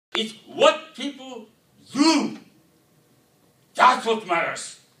It's what people do. That's what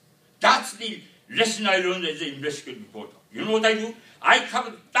matters. That's the lesson I learned as an investigative reporter. You know what I do? I cover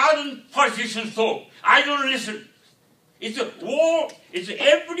 1,000 politicians talk. I don't listen. It's a war. It's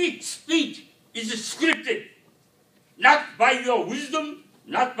every speech is scripted. Not by your wisdom,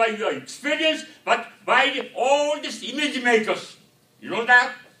 not by your experience, but by all these image makers. You know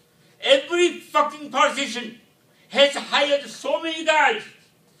that? Every fucking politician has hired so many guys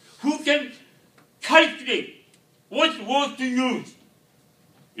who can calculate what word to use.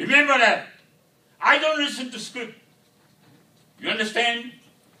 Remember that. I don't listen to script. You understand?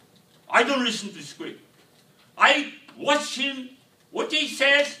 I don't listen to script. I watch him, what he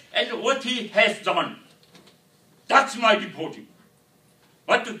says, and what he has done. That's my reporting.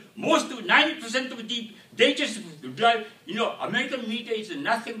 But most of 90% of they just drive, American media is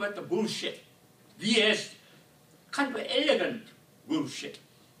nothing but the bullshit. BS, kind of elegant bullshit.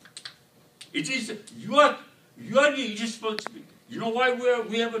 It is your responsibility. You know why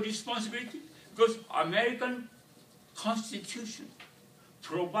we have a responsibility? Because American Constitution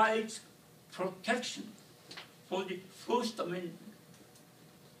provides protection for the First Amendment.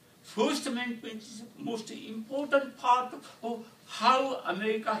 First Amendment is the most important part of how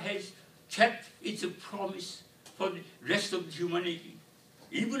America has kept its promise for the rest of humanity.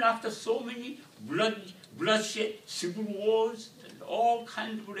 Even after so many bloodshed, civil wars, and all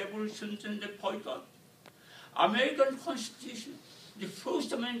kinds of revolutions and the boycott, American Constitution, the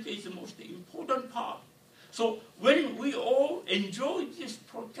First Amendment is the most important part. So when we all enjoy this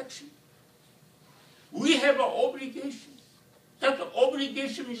protection, we have an obligation. That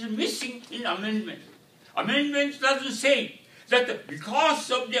obligation is missing in amendment. Amendment doesn't say that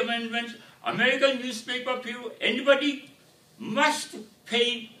because of the amendments, American newspaper people, anybody must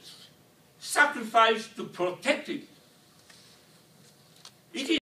pay sacrifice to protect it. It is